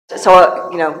So,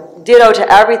 you know, ditto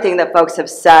to everything that folks have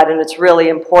said, and it's really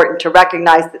important to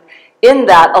recognize that in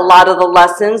that a lot of the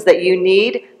lessons that you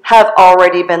need have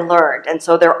already been learned. And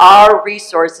so there are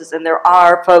resources and there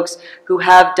are folks who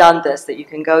have done this that you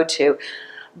can go to.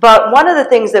 But one of the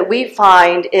things that we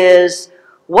find is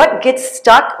what gets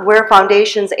stuck, where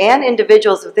foundations and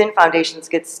individuals within foundations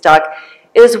get stuck,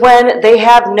 is when they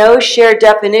have no shared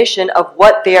definition of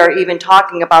what they are even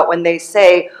talking about when they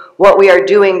say what we are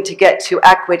doing to get to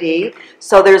equity.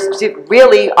 So there's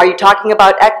really, are you talking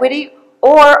about equity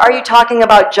or are you talking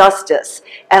about justice?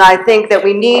 And I think that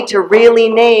we need to really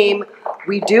name,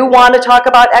 we do want to talk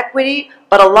about equity,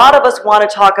 but a lot of us want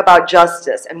to talk about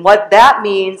justice. And what that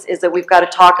means is that we've got to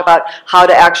talk about how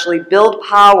to actually build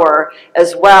power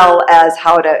as well as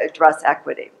how to address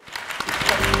equity.